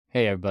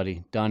Hey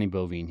everybody, Donnie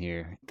Bovine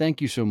here. Thank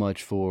you so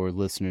much for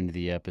listening to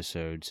the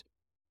episodes.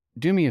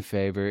 Do me a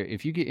favor,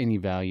 if you get any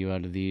value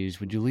out of these,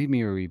 would you leave me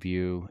a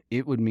review?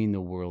 It would mean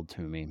the world to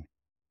me.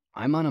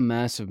 I'm on a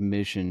massive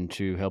mission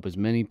to help as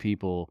many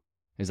people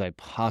as I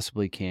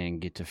possibly can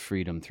get to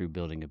freedom through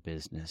building a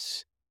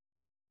business.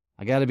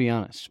 I gotta be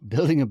honest,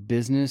 building a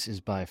business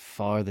is by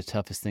far the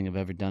toughest thing I've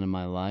ever done in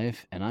my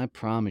life, and I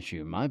promise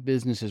you, my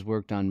business has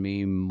worked on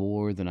me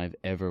more than I've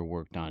ever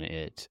worked on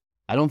it.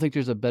 I don't think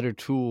there's a better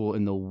tool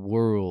in the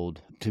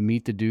world to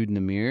meet the dude in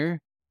the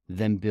mirror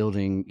than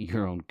building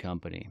your own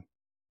company.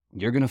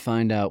 You're gonna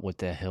find out what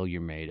the hell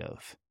you're made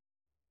of.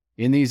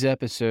 In these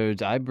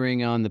episodes, I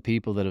bring on the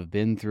people that have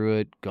been through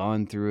it,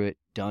 gone through it,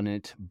 done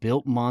it,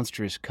 built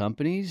monstrous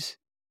companies,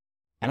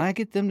 and I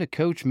get them to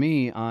coach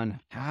me on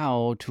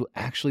how to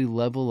actually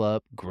level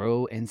up,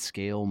 grow, and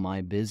scale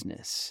my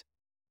business.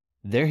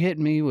 They're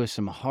hitting me with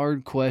some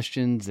hard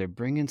questions. They're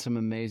bringing some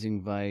amazing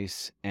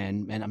advice.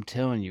 And I'm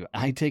telling you,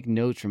 I take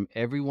notes from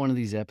every one of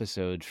these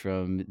episodes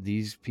from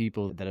these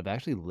people that have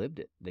actually lived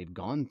it. They've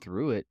gone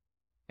through it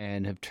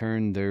and have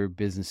turned their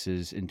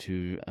businesses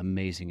into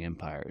amazing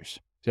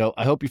empires. So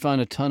I hope you find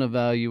a ton of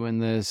value in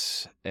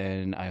this,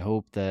 and I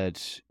hope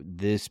that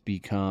this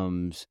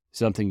becomes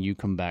something you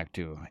come back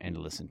to and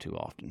listen to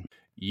often.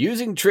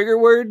 Using trigger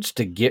words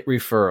to get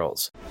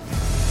referrals.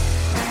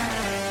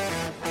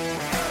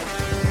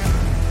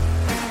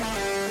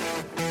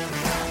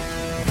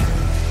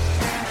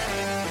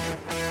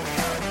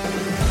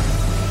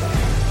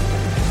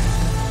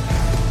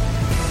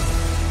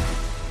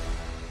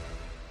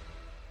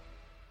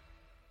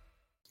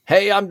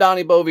 Hey, I'm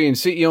Donnie Bovine,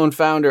 CEO and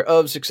founder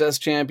of Success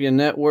Champion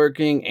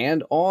Networking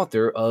and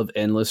author of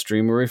Endless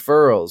Stream of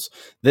Referrals.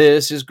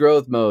 This is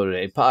Growth Mode,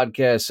 a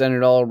podcast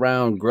centered all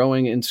around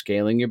growing and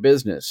scaling your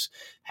business.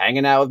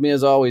 Hanging out with me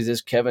as always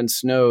is Kevin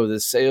Snow, the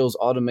sales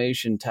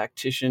automation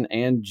tactician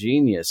and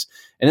genius.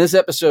 In this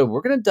episode, we're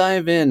going to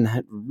dive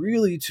in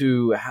really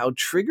to how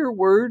trigger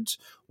words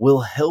will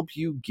help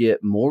you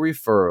get more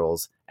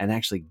referrals and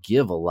actually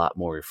give a lot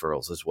more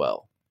referrals as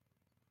well.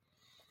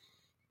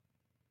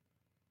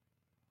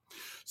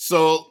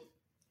 So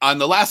on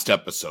the last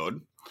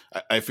episode,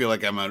 I feel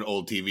like I'm on an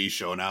old TV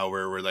show now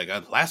where we're like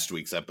on last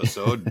week's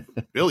episode,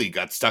 Billy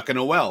got stuck in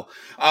a well.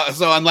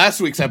 So on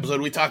last week's episode,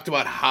 we talked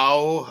about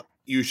how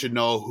you should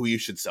know who you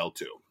should sell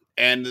to.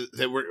 And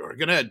that we're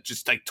going to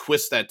just like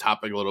twist that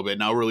topic a little bit.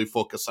 Now really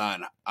focus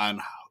on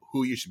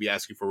who you should be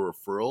asking for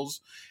referrals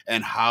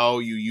and how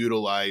you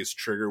utilize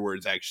trigger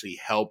words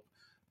actually help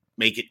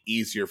make it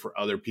easier for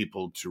other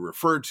people to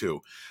refer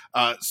to.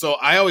 So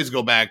I always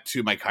go back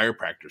to my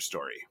chiropractor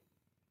story.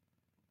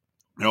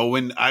 You know,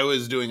 when I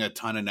was doing a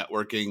ton of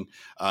networking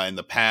in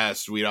the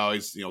past, we'd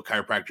always,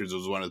 chiropractors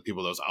was one of the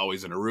people that was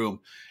always in a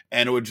room,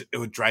 and it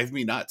would drive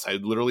me nuts.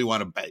 I'd literally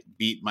want to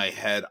beat my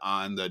head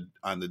on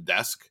the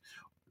desk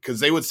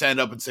because they would stand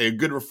up and say, "A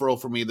good referral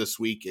for me this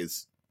week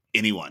is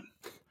anyone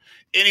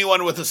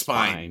with a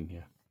spine."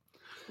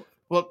 Yeah.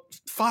 Well,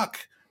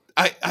 fuck,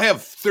 I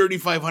have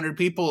 3,500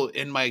 people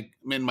in my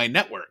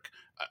network.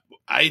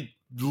 I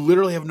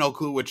literally have no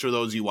clue which of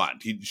those you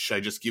want. Should I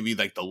just give you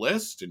like the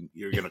list and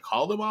you're going to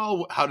call them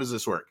all? How does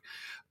this work?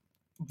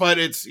 But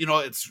it's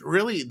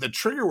really the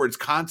trigger words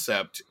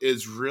concept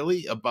is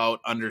really about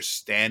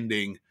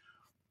understanding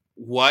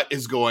what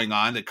is going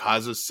on that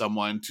causes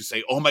someone to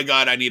say, "Oh my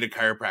God, I need a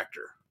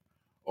chiropractor,"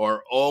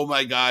 or "Oh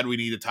my God, we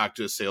need to talk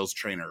to a sales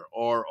trainer,"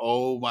 or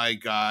 "Oh my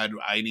God,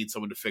 I need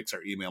someone to fix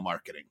our email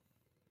marketing."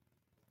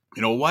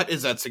 What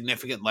is that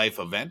significant life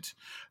event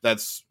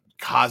that's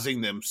causing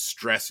them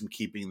stress and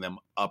keeping them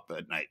up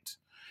at night?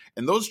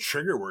 And those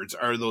trigger words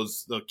are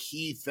the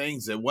key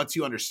things that once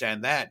you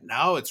understand that,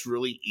 now it's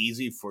really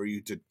easy for you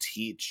to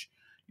teach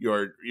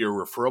your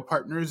referral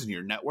partners and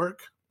your network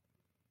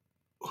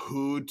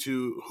who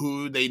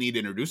they need to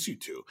introduce you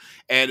to.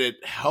 And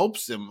it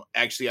helps them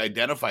actually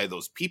identify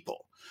those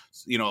people.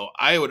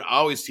 I would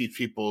always teach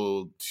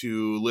people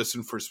to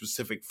listen for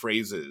specific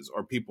phrases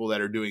or people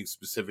that are doing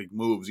specific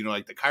moves,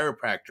 like the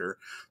chiropractor.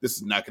 This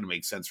is not going to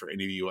make sense for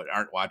any of you that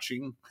aren't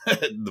watching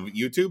the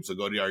YouTube. So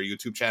go to our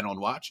YouTube channel and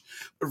watch.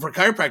 But for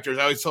chiropractors,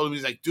 I always told them,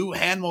 he's like, do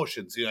hand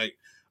motions.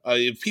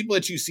 If people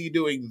that you see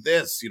doing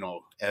this,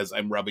 as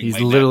I'm rubbing, he's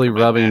literally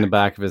rubbing the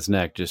back of his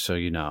neck, just so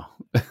you know.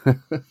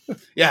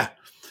 Yeah.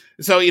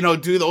 So,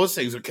 do those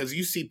things because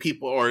you see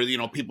people or,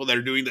 people that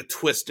are doing the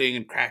twisting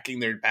and cracking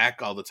their back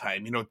all the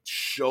time,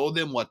 show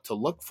them what to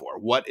look for.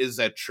 What is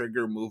that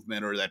trigger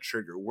movement or that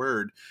trigger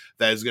word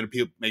that is going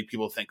to make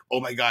people think, "Oh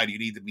my God, you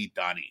need to meet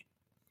Donnie."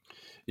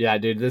 Yeah,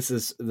 dude, this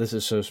is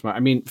so smart. I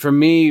mean, for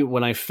me,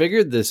 when I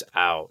figured this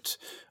out,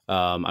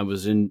 I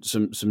was in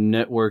some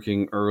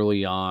networking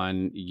early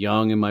on,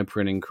 young in my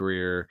printing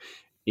career.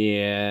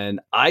 And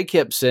I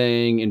kept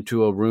saying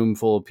into a room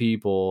full of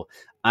people,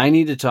 I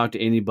need to talk to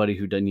anybody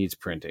who needs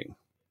printing.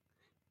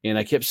 And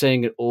I kept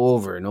saying it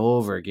over and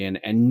over again,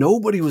 and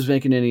nobody was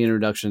making any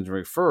introductions and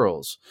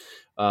referrals.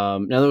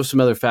 Now there was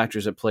some other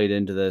factors that played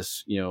into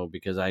this,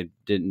 because I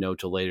didn't know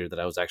till later that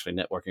I was actually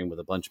networking with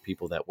a bunch of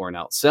people that weren't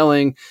out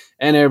selling,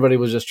 and everybody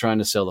was just trying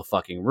to sell the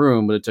fucking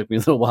room. But it took me a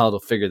little while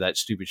to figure that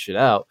stupid shit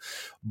out.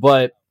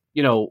 But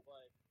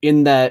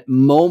in that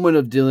moment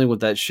of dealing with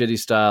that shitty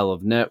style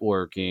of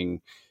networking,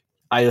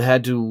 I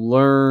had to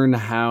learn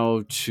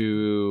how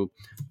to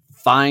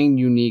find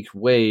unique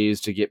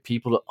ways to get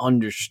people to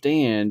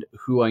understand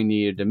who I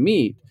needed to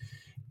meet.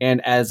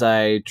 And as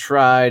I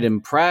tried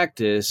and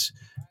practiced,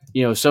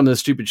 some of the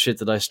stupid shit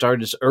that I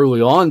started just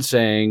early on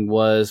saying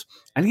was,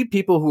 I need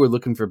people who are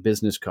looking for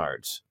business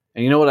cards.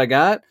 And you know what I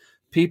got?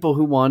 People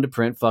who wanted to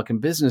print fucking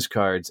business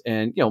cards.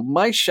 And,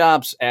 my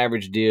shop's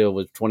average deal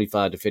was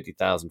 25 to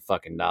 50,000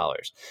 fucking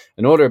dollars.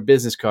 An order of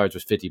business cards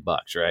was $50,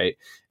 right?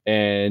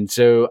 And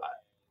so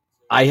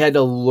I had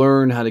to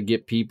learn how to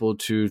get people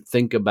to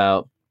think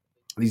about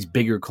these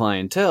bigger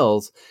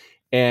clienteles.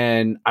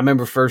 And I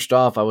remember first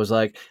off, I was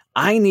like,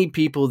 I need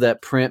people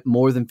that print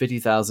more than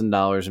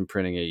 $50,000 in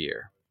printing a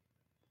year.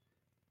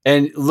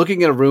 And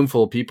looking at a room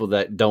full of people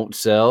that don't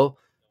sell,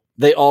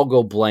 they all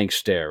go blank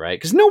stare, right?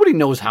 Because nobody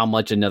knows how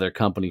much another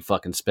company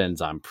fucking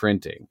spends on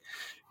printing.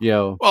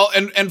 Well,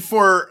 and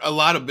for a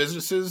lot of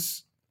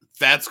businesses,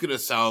 that's going to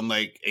sound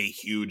like a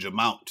huge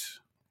amount.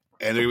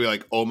 And they're going to be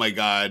like, oh my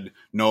God,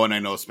 no one I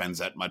know spends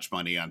that much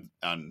money on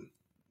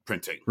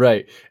printing.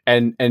 Right.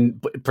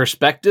 And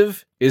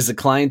perspective is the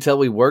clientele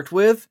we worked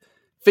with,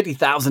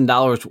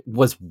 $50,000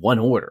 was one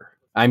order.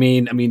 I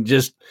mean,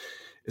 just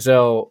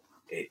so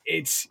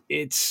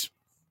it's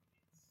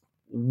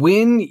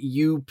when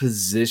you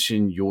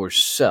position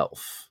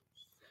yourself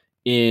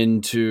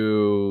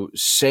into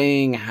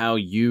saying how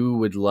you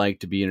would like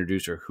to be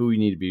introduced or who you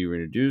need to be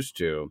introduced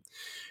to,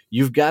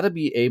 you've got to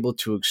be able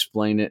to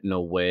explain it in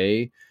a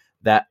way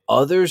that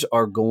others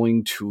are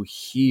going to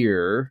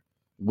hear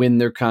when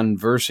they're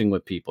conversing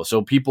with people.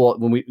 So people,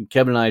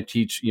 Kevin and I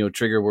teach,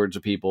 trigger words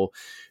of people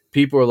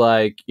are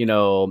like,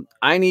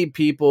 I need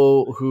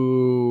people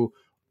who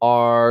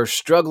are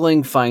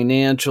struggling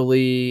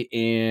financially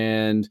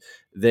and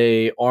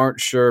they aren't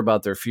sure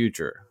about their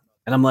future.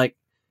 And I'm like,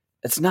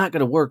 it's not going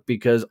to work,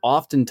 because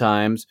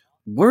oftentimes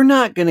we're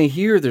not going to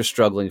hear they're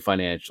struggling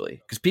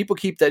financially, because people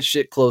keep that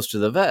shit close to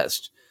the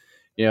vest.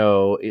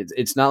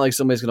 It's not like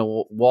somebody's going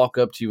to walk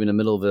up to you in the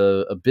middle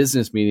of a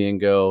business meeting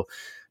and go,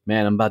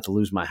 man, I'm about to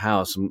lose my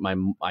house.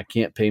 I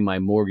can't pay my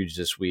mortgage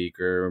this week,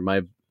 or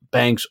my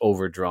bank's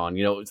overdrawn,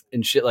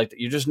 and shit like that.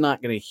 You're just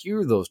not going to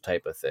hear those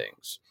type of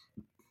things.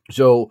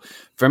 So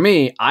for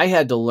me, I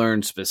had to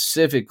learn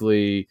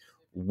specifically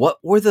what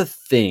were the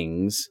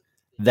things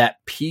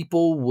that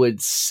people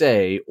would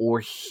say or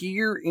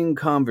hear in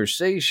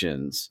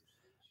conversations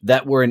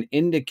that were an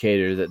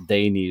indicator that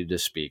they needed to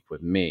speak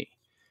with me.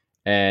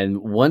 And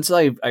once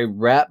I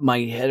wrapped my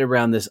head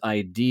around this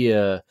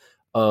idea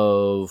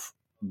of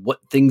what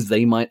things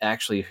they might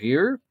actually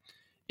hear,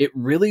 it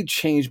really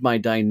changed my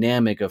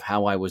dynamic of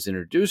how I was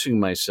introducing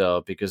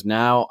myself, because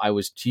now I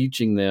was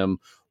teaching them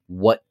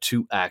what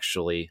to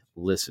actually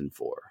listen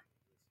for.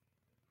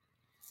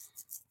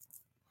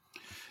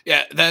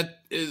 Yeah, that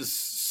is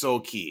so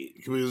key,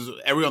 because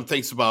everyone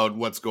thinks about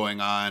what's going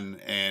on,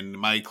 and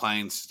my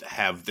clients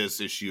have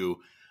this issue,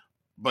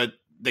 but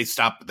they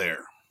stop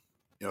there.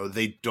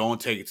 They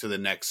don't take it to the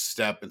next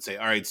step and say,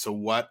 all right, so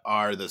what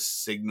are the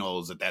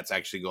signals that that's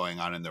actually going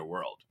on in their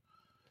world?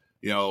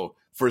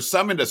 For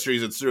some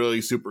industries, it's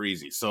really super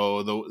easy.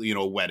 So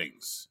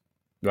weddings,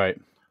 right?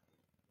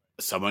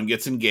 Someone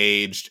gets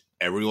engaged.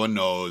 Everyone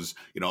knows,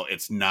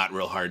 it's not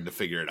real hard to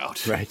figure it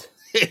out. Right.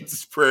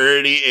 It's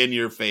pretty in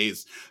your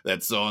face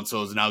that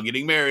so-and-so is now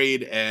getting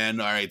married.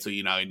 And all right, so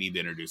now you need to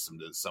introduce them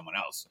to someone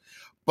else.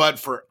 But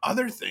for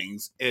other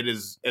things,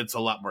 it's a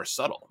lot more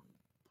subtle.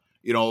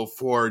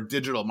 For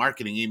digital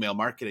marketing, email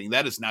marketing,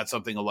 that is not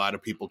something a lot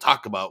of people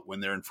talk about when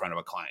they're in front of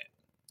a client.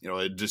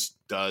 It just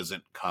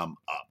doesn't come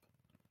up.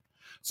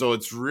 So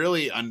it's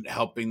really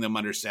helping them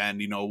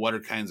understand, what are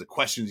kinds of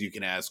questions you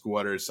can ask?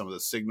 What are some of the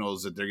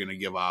signals that they're going to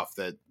give off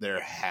that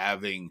they're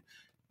having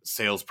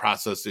sales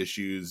process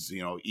issues,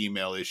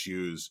 email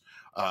issues.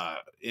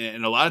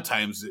 And a lot of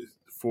times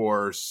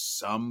for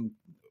some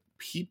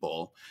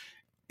people,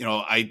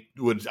 I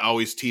would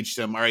always teach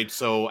them, all right,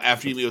 so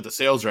after you meet with the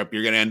sales rep,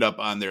 you're going to end up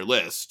on their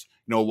list.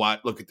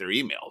 Look at their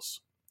emails.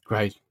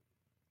 Right.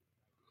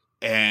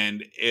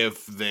 And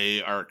if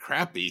they are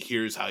crappy,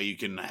 here's how you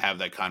can have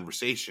that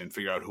conversation,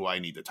 figure out who I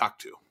need to talk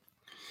to.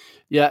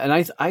 Yeah, and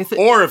I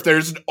think, or if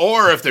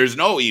there's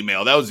no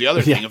email, that was the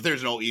other thing. If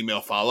there's no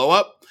email follow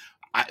up,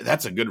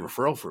 that's a good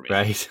referral for me.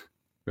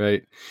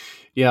 Right.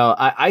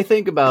 I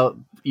think about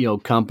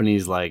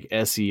companies like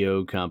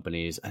SEO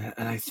companies,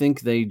 and I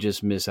think they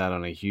just miss out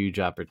on a huge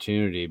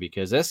opportunity,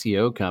 because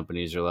SEO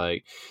companies are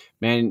like,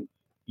 man,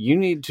 you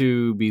need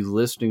to be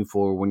listening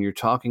for when you're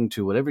talking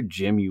to whatever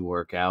gym you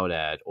work out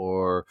at,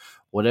 or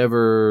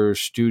whatever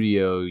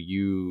studio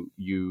you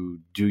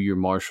do your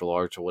martial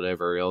arts or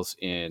whatever else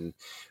in.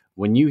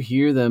 When you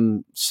hear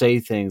them say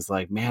things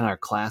like, man, our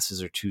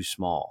classes are too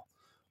small,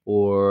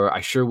 or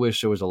I sure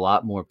wish there was a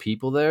lot more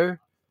people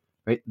there,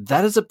 right?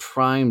 That is a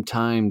prime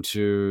time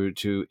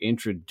to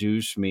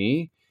introduce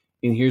me,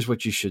 and here's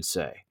what you should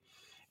say.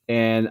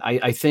 And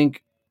I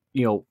think,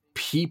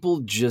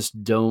 people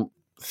just don't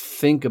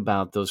think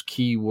about those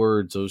key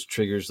words, those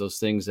triggers, those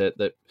things that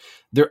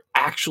they're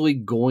actually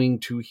going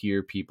to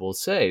hear people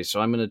say. So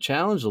I'm going to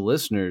challenge the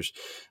listeners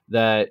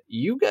that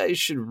you guys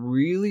should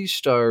really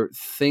start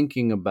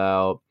thinking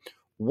about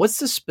what's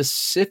the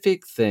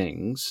specific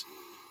things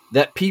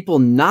that people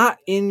not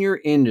in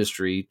your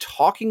industry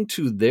talking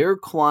to their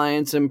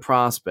clients and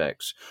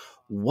prospects,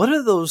 what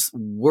are those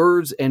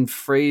words and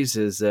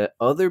phrases that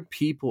other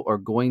people are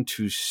going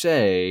to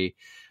say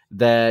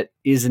that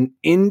is an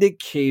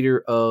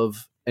indicator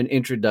of an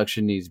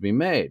introduction needs to be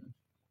made?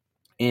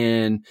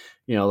 And,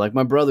 like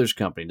my brother's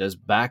company does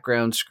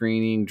background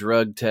screening,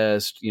 drug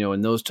test,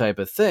 and those type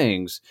of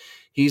things.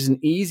 He's an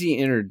easy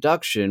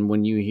introduction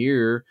when you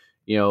hear,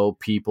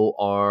 people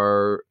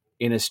are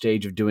in a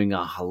stage of doing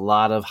a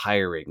lot of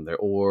hiring there,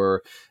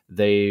 or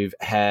they've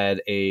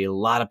had a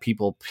lot of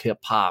people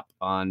pop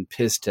on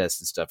piss tests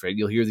and stuff, right?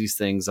 You'll hear these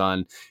things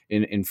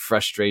in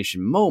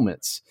frustration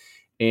moments,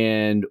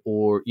 and,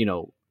 or,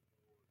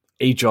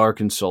 HR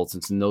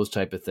consultants and those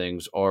type of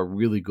things are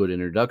really good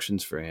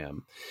introductions for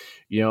him.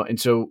 And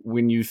so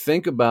when you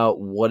think about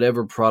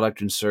whatever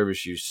product and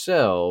service you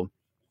sell,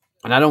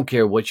 and I don't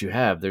care what you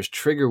have, there's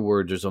trigger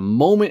words. There's a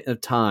moment of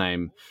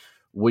time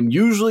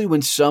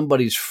when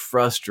somebody's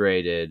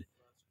frustrated,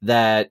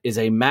 that is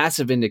a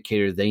massive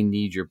indicator they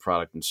need your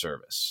product and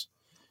service.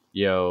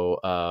 I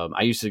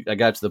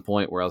got to the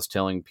point where I was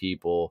telling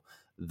people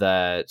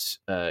that,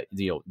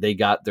 they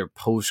got their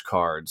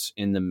postcards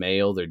in the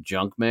mail, their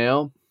junk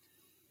mail,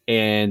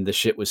 and the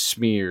shit was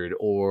smeared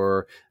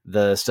or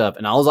the stuff.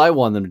 And all I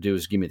wanted them to do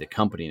was give me the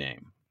company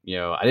name.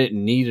 I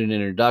didn't need an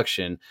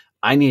introduction.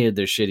 I needed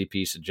their shitty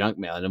piece of junk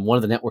mail. And in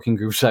one of the networking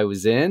groups I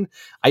was in,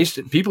 I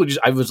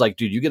was like,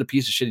 dude, you get a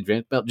piece of shitty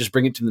junk mail, just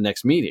bring it to the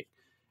next meeting.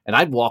 And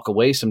I'd walk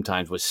away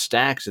sometimes with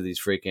stacks of these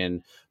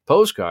freaking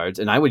postcards.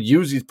 And I would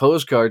use these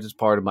postcards as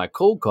part of my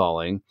cold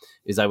calling.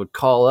 Is I would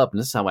call up, and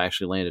this is how I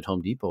actually landed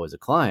Home Depot as a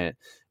client,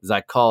 is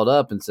I called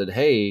up and said,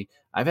 hey,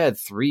 I've had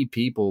 3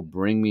 people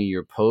bring me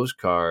your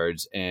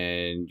postcards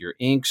and your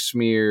ink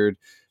smeared.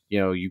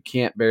 You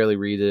can't barely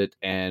read it.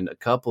 And a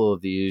couple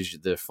of these,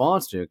 the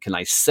fonts new. Can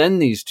I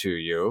send these to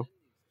you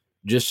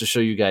just to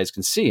show you guys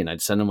can see? And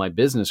I'd send them my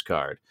business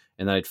card.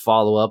 And then I'd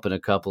follow up in a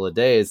couple of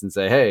days and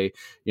say, hey,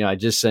 I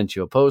just sent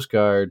you a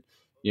postcard,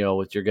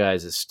 with your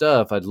guys'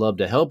 stuff. I'd love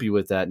to help you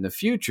with that in the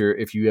future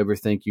if you ever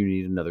think you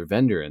need another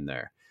vendor in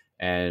there.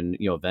 And,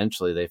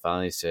 eventually they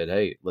finally said,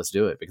 hey, let's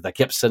do it, because I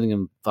kept sending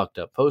them fucked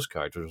up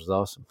postcards, which was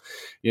awesome.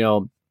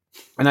 And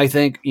I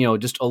think,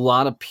 just a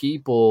lot of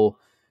people,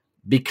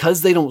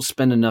 because they don't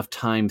spend enough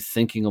time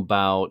thinking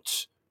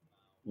about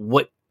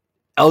what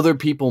other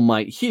people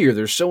might hear,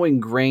 they're so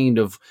ingrained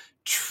of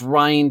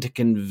trying to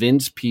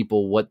convince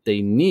people what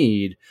they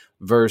need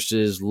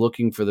versus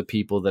looking for the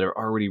people that are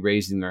already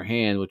raising their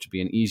hand, which would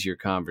be an easier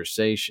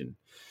conversation.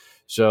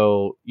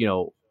 So,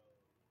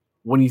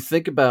 when you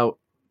think about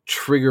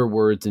trigger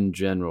words in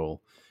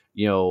general,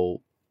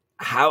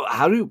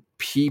 how do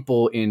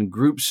people in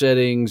group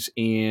settings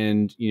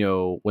and,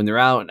 when they're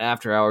out and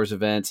after hours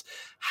events,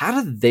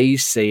 how do they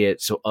say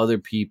it so other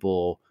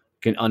people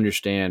can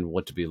understand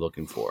what to be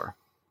looking for?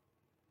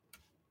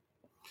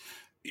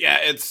 Yeah,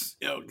 it's,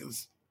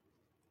 'cause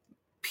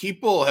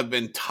people have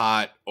been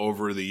taught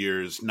over the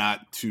years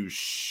not to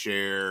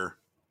share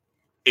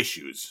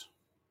issues.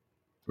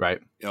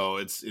 Right.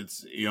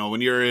 It's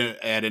when you're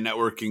at a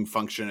networking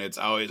function, it's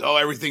always, oh,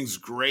 everything's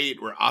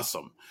great, we're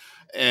awesome.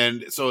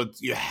 And so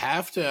you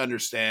have to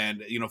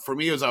understand, for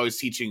me, it was always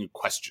teaching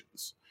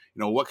questions.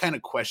 What kind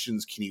of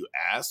questions can you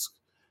ask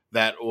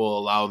that will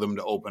allow them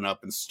to open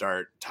up and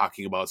start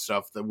talking about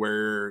stuff that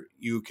where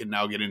you can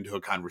now get into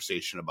a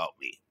conversation about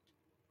me.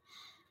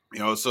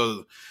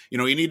 So, you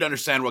need to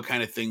understand what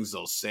kind of things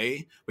they'll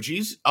say, but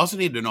you also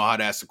need to know how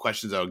to ask the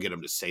questions that will get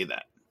them to say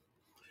that.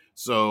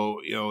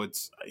 So,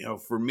 it's,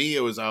 for me,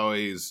 it was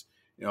always,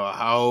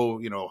 how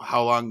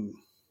long,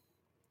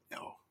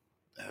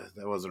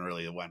 that wasn't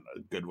really a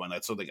good one.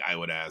 That's something I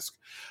would ask,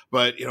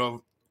 but,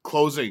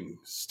 closing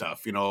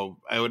stuff,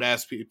 I would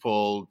ask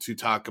people to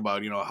talk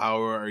about,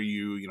 how are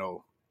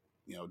you,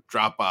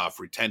 drop off,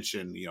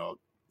 retention,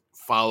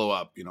 follow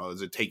up,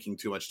 is it taking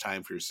too much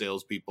time for your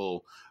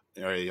salespeople,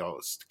 or,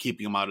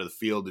 keeping them out of the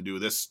field to do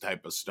this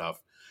type of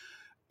stuff,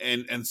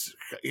 and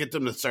get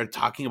them to start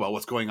talking about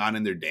what's going on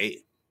in their day.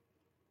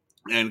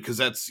 And because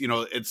that's,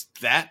 it's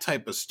that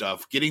type of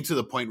stuff, getting to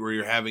the point where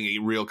you're having a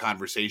real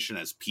conversation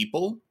as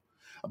people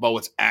about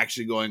what's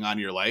actually going on in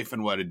your life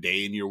and what a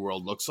day in your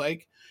world looks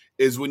like,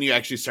 is when you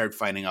actually start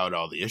finding out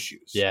all the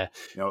issues. Yeah.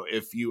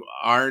 If you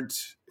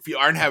aren't if you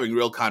aren't having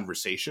real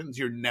conversations,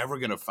 you're never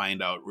going to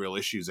find out real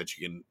issues that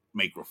you can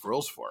make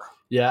referrals for.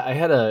 Yeah, I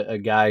had a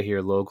guy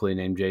here locally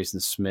named Jason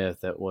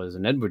Smith that was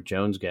an Edward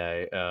Jones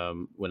guy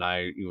when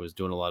I was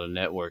doing a lot of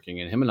networking,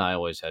 and him and I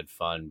always had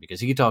fun because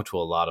he could talk to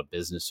a lot of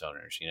business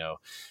owners.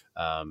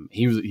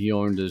 He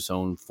owned his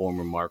own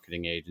former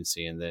marketing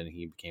agency, and then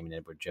he became an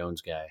Edward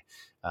Jones guy,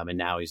 and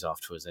now he's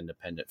off to his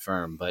independent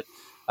firm. But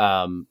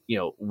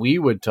we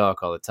would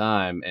talk all the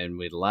time, and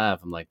we'd laugh.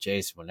 I'm like,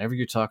 Jason, whenever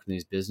you're talking to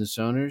these business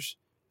owners,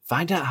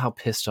 find out how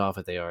pissed off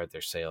they are at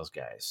their sales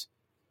guys.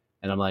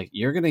 And I'm like,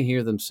 you're going to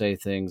hear them say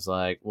things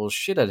like, well,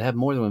 shit, I'd have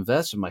more to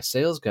invest if my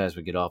sales guys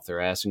would get off their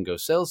ass and go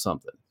sell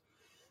something.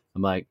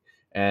 I'm like,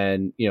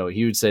 and,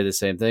 he would say the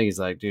same thing. He's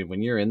like, dude,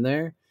 when you're in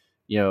there,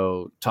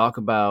 talk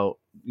about,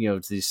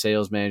 to these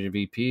sales manager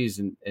VPs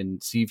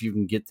and see if you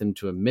can get them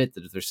to admit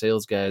that if their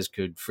sales guys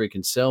could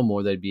freaking sell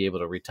more, they'd be able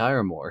to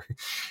retire more.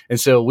 And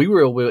so we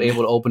were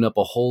able to open up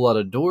a whole lot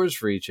of doors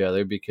for each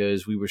other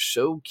because we were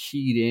so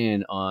keyed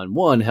in on,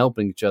 one,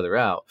 helping each other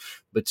out,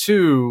 but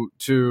two,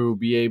 to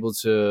be able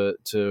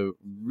to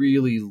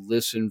really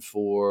listen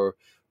for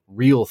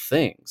real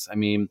things. I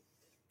mean,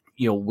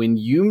 when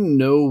you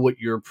know what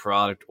your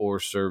product or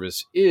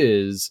service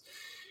is,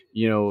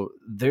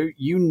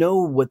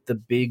 what the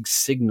big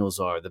signals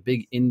are, the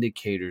big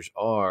indicators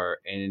are,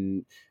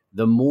 and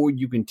the more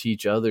you can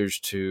teach others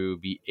to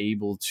be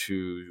able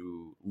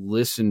to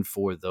listen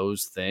for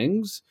those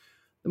things,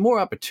 the more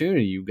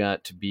opportunity you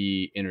got to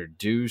be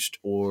introduced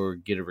or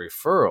get a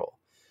referral.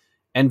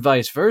 And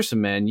vice versa,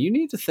 man. You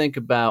need to think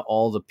about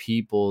all the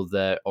people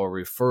that are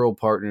referral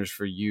partners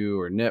for you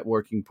or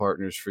networking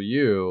partners for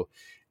you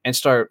and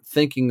start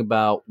thinking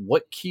about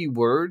what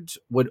keywords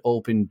would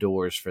open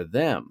doors for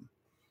them.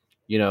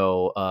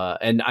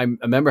 And I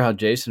remember how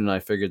Jason and I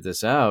figured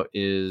this out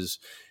is,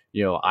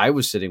 I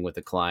was sitting with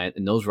a client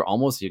and those were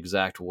almost the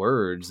exact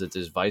words that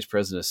this vice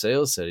president of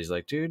sales said. He's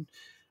like, dude,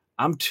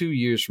 I'm 2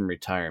 years from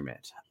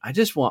retirement. I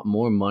just want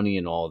more money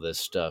and all this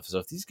stuff. So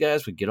if these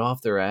guys would get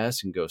off their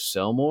ass and go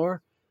sell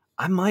more,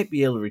 I might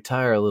be able to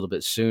retire a little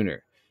bit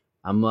sooner.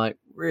 I'm like,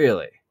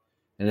 really?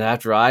 And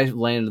after I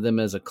landed them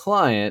as a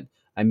client,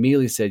 I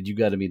immediately said, you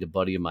got to meet a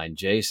buddy of mine,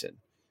 Jason.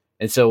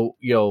 And so,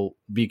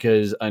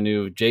 because I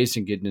knew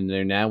Jason getting in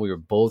there, now we were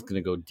both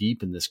going to go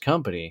deep in this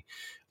company.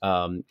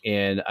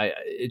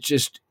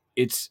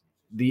 It's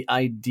the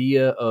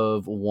idea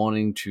of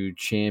wanting to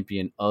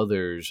champion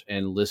others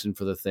and listen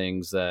for the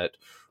things that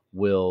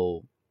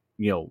will,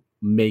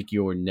 make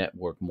your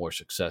network more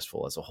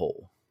successful as a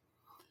whole.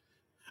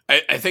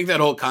 I think that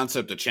whole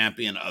concept of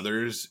champion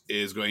others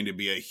is going to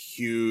be a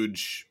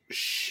huge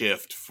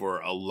shift for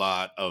a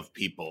lot of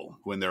people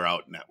when they're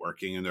out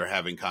networking and they're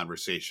having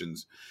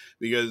conversations,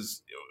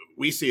 because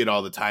we see it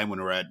all the time when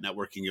we're at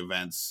networking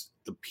events.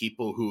 The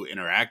people who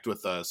interact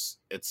with us,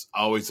 it's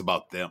always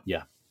about them.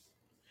 Yeah.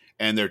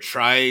 And they're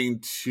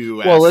trying to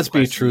well, let's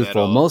be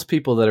truthful. Most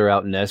people that are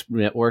out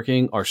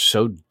networking are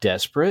so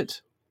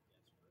desperate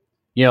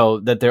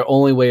that their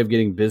only way of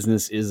getting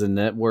business is in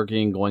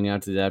networking, going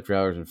out to the after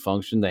hours and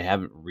function. They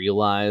haven't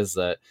realized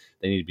that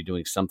they need to be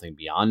doing something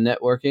beyond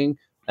networking.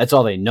 That's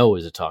all they know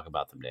is to talk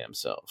about them damn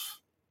self.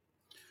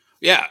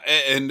 Yeah,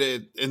 and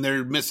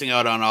they're missing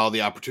out on all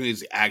the opportunities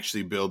to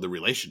actually build the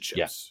relationships.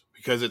 Yeah.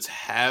 Because it's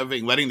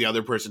letting the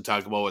other person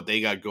talk about what they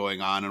got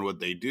going on and what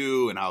they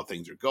do and how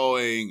things are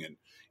going and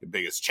the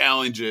biggest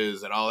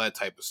challenges and all that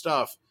type of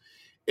stuff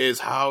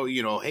is how,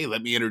 hey,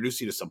 let me introduce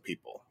you to some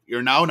people.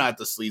 You're now not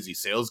the sleazy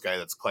sales guy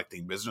that's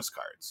collecting business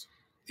cards.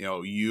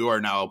 You are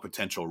now a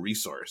potential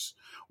resource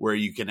where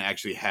you can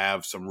actually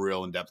have some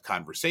real in-depth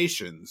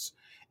conversations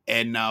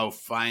and now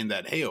find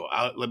that, hey,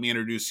 let me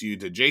introduce you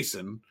to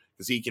Jason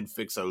because he can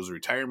fix those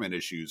retirement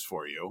issues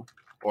for you.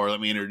 Or let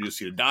me introduce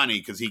you to Donnie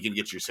because he can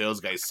get your sales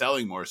guys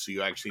selling more so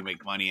you actually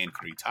make money and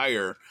can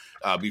retire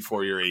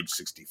before you're age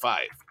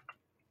 65.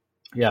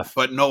 Yeah.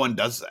 But no one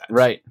does that.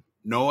 Right.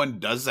 No one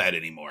does that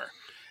anymore.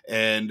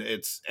 And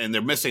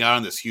they're missing out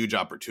on this huge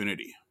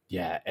opportunity.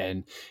 Yeah.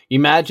 And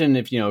imagine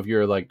if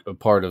you're like a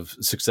part of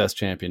Success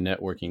Champion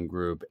Networking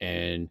Group,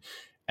 and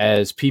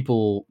as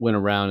people went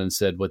around and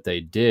said what they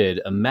did,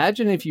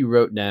 imagine if you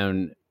wrote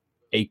down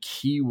a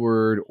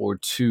keyword or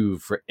two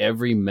for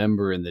every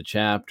member in the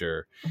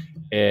chapter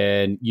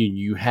and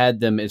you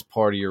had them as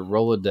part of your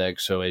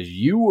Rolodex. So as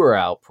you were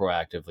out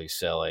proactively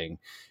selling,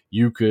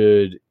 you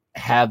could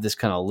have this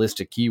kind of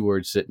list of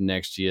keywords sitting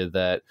next to you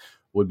that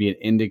would be an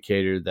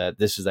indicator that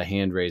this is a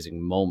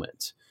hand-raising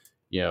moment,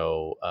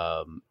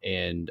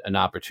 and an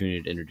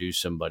opportunity to introduce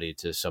somebody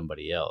to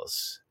somebody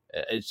else.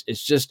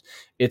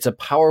 It's a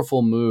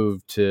powerful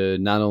move to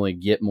not only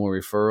get more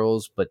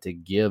referrals, but to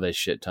give a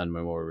shit ton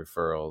more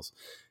referrals.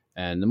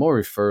 And the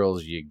more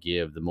referrals you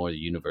give, the more the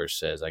universe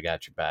says, I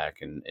got your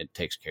back, and it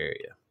takes care of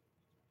you.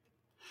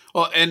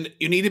 Well, and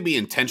you need to be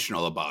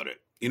intentional about it.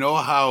 You know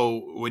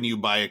how when you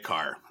buy a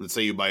car, let's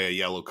say you buy a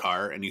yellow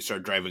car and you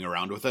start driving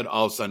around with it,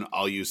 all of a sudden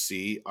all you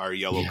see are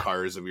yellow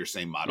cars of your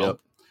same model. Yep.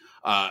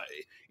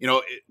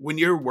 When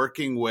you're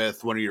working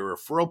with one of your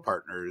referral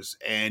partners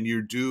and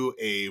you do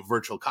a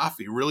virtual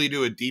coffee, really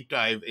do a deep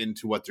dive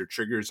into what their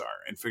triggers are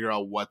and figure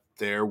out what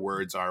their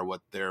words are,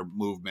 what their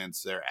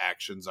movements, their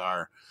actions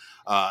are,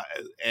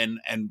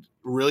 and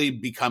really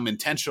become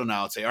intentional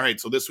now and say, all right,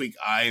 so this week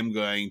I am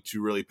going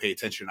to really pay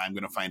attention. I'm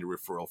going to find a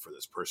referral for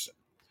this person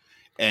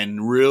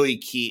and really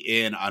key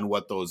in on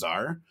what those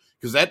are.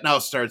 Because that now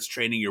starts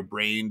training your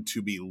brain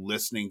to be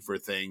listening for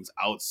things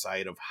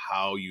outside of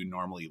how you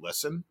normally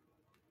listen.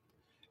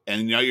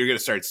 And now you're going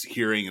to start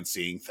hearing and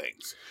seeing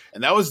things.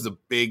 And that was the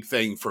big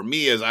thing for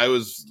me as I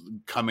was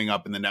coming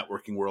up in the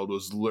networking world,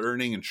 was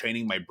learning and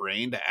training my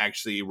brain to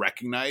actually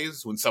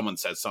recognize when someone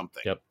says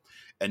something. Yep.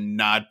 And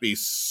not be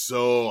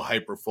so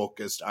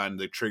hyper-focused on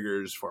the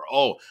triggers for,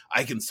 oh,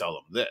 I can sell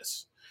them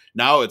this.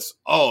 Now it's,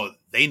 oh,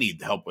 they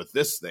need help with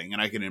this thing,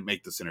 and I can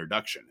make this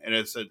introduction. And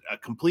it's a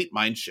complete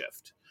mind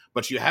shift.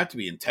 But you have to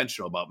be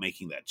intentional about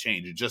making that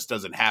change. It just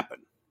doesn't happen.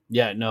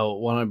 Yeah, no,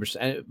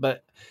 100%.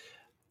 But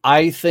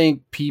I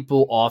think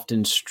people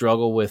often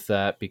struggle with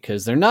that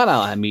because they're not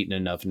out meeting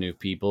enough new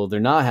people. They're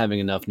not having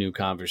enough new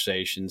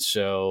conversations.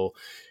 So,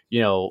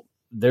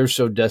 they're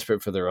so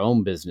desperate for their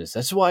own business.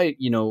 That's why,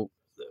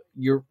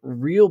 you're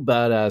real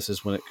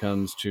badasses when it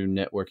comes to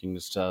networking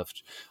and stuff.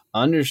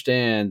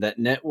 Understand that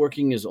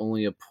networking is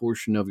only a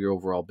portion of your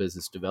overall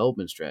business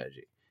development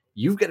strategy.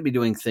 You've got to be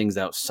doing things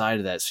outside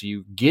of that. So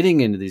you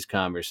getting into these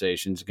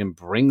conversations can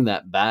bring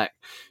that back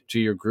to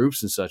your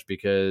groups and such,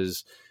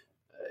 because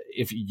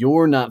if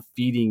you're not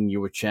feeding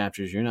your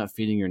chapters, you're not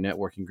feeding your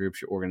networking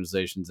groups, your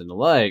organizations and the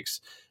likes,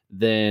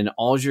 then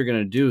all you're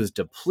going to do is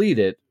deplete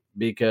it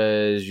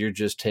because you're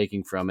just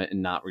taking from it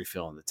and not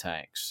refilling the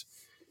tanks.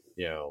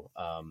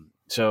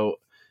 So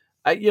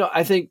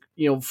I think,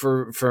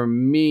 for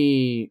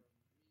me,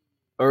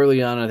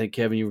 early on, I think,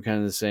 Kevin, you were kind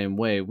of the same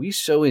way. We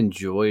so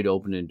enjoyed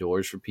opening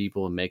doors for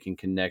people and making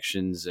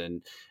connections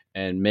and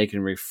making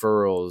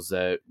referrals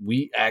that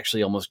we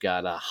actually almost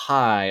got a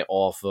high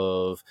off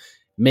of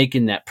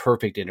making that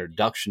perfect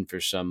introduction for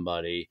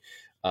somebody.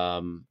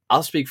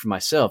 I'll speak for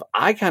myself.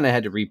 I kind of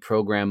had to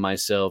reprogram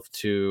myself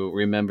to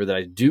remember that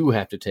I do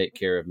have to take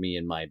care of me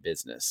and my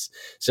business.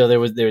 So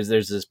there's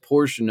this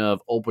portion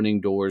of opening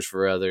doors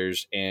for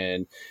others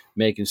and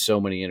making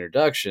so many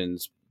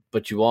introductions,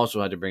 but you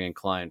also had to bring in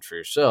clients for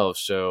yourself.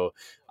 So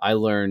I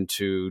learned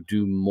to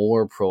do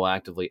more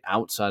proactively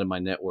outside of my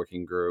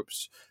networking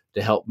groups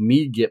to help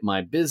me get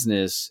my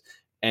business.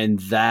 And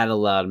that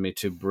allowed me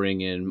to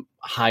bring in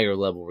higher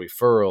level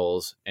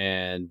referrals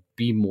and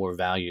be more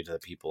value to the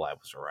people I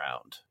was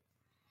around.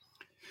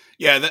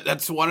 Yeah,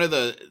 that's one of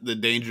the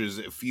dangers.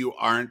 If you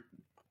aren't,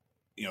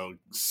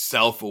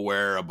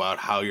 self-aware about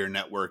how your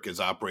network is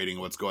operating,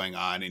 what's going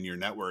on in your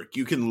network,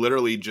 you can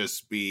literally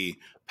just be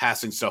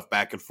passing stuff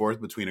back and forth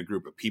between a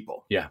group of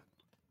people. Yeah.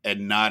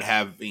 And not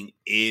having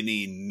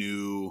any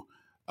new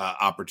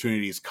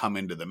opportunities come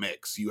into the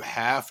mix. You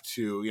have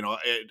to,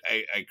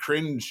 I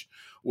cringe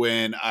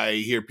when I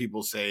hear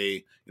people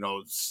say,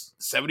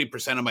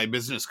 70% of my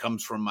business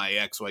comes from my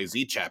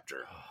XYZ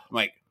chapter. I'm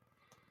like,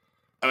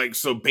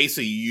 so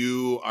basically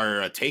you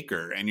are a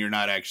taker and you're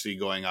not actually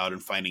going out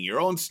and finding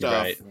your own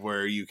stuff, right,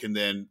 where you can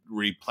then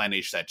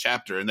replenish that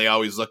chapter. And they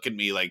always look at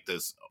me like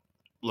this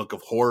look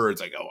of horror.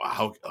 It's like, oh,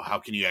 how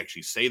can you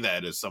actually say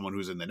that as someone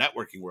who's in the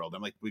networking world?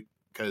 I'm like,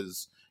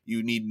 because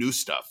you need new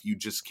stuff. You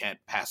just can't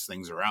pass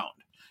things around.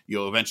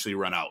 You'll eventually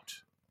run out.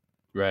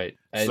 Right.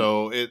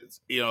 So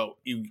it's,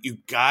 you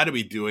got to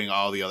be doing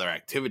all the other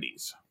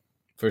activities.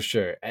 For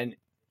sure. And,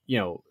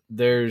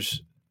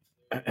 there's,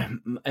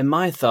 and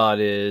my thought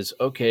is,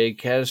 okay,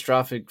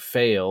 catastrophic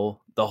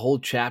fail, the whole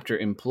chapter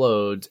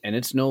implodes and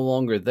it's no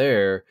longer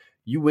there.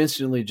 You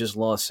instantly just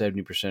lost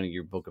 70% of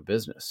your book of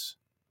business.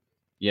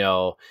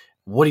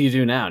 What do you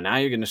do now? Now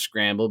you're going to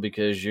scramble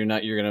because you're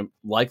going to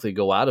likely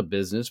go out of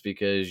business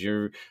because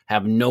you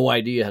have no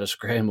idea how to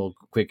scramble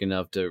quick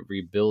enough to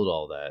rebuild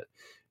all that.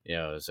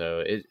 So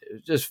it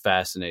just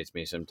fascinates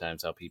me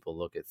sometimes how people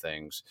look at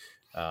things.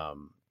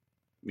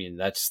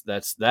 That's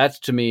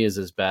to me is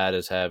as bad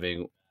as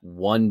having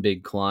one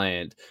big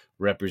client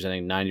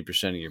representing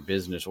 90% of your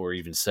business or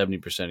even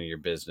 70% of your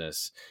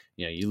business.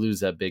 You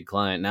lose that big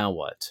client. Now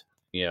what?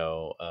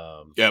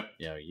 Yep.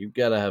 You've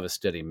got to have a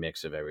steady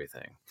mix of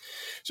everything.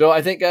 So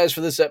I think, guys,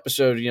 for this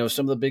episode,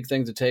 some of the big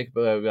things to take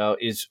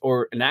about is,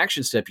 or an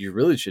action step you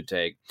really should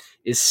take,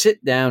 is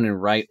sit down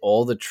and write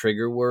all the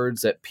trigger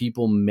words that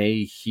people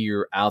may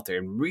hear out there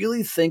and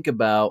really think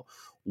about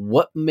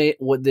what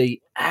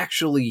they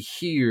actually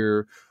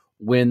hear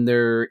when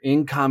they're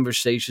in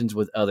conversations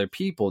with other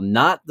people,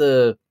 not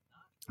the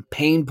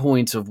pain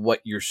points of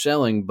what you're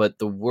selling, but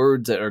the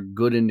words that are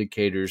good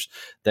indicators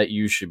that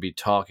you should be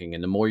talking.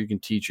 And the more you can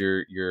teach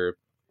your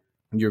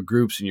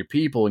groups and your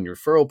people and your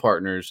referral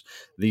partners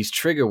these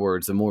trigger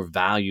words, the more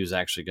value is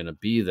actually going to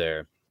be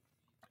there.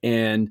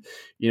 And,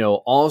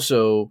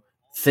 also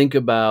think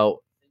about,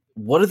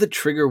 what are the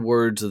trigger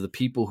words of the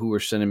people who are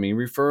sending me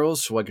referrals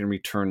so I can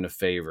return the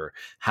favor?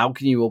 How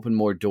can you open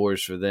more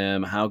doors for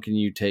them? How can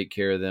you take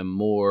care of them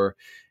more?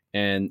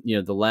 And,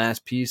 the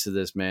last piece of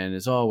this, man,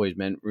 is always,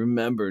 man,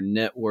 remember,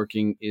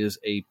 networking is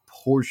a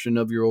portion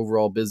of your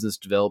overall business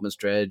development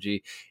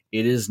strategy.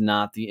 It is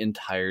not the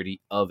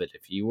entirety of it.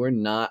 If you are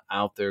not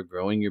out there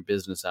growing your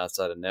business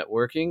outside of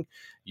networking,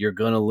 you're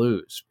going to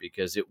lose,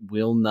 because it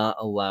will not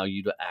allow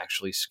you to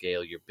actually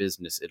scale your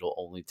business. It'll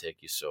only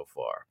take you so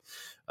far,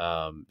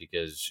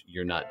 because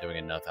you're not doing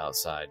enough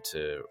outside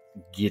to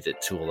get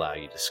it to allow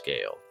you to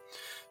scale.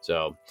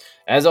 So,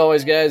 as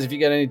always, guys, if you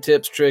got any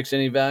tips, tricks,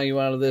 any value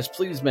out of this,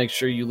 please make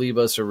sure you leave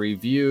us a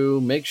review.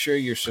 Make sure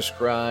you're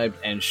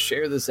subscribed and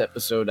share this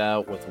episode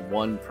out with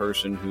one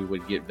person who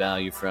would get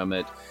value from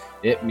it.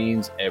 It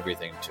means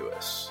everything to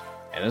us.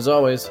 And as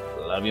always,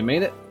 love you,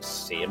 mean it.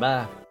 See you,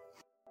 bye.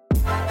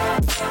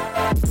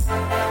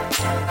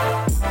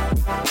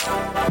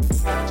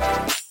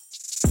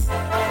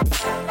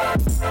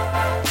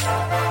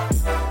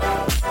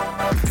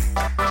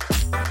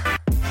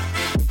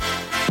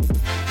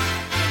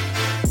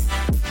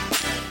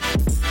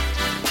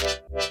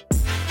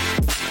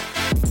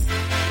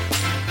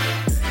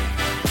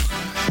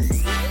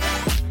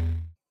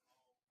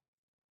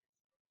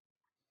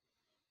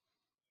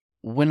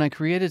 When I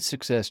created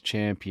Success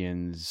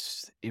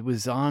Champions, it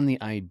was on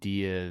the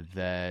idea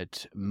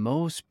that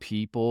most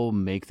people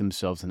make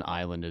themselves an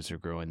island as they're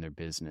growing their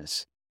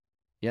business.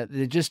 Yeah,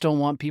 they just don't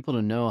want people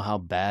to know how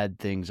bad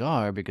things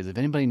are, because if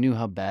anybody knew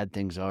how bad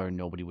things are,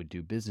 nobody would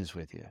do business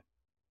with you.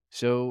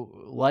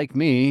 So, like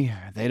me,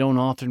 they don't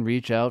often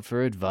reach out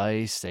for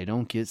advice, they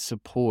don't get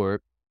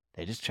support,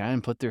 they just try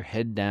and put their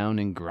head down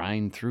and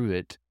grind through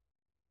it.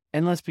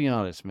 And let's be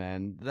honest,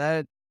 man,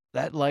 that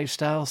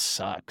lifestyle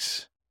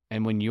sucks.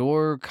 And when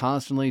you're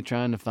constantly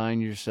trying to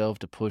find yourself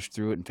to push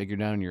through it and figure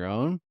it out on your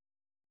own,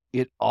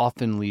 it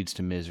often leads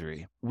to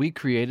misery. We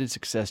created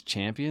Success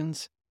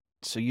Champions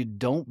so you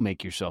don't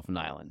make yourself an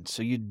island,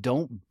 so you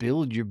don't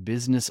build your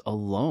business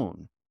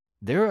alone.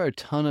 There are a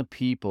ton of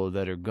people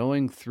that are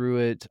going through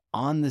it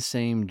on the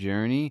same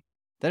journey,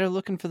 that are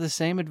looking for the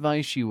same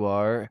advice you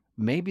are.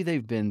 Maybe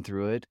they've been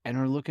through it and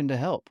are looking to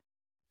help.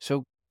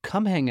 So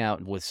come hang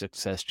out with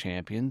Success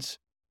Champions.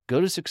 Go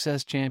to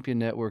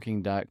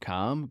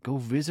successchampionnetworking.com, go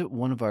visit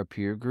one of our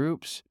peer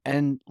groups,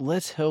 and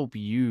let's help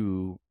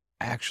you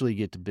actually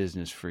get to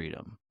business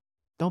freedom.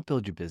 Don't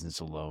build your business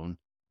alone.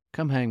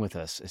 Come hang with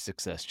us as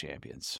Success Champions.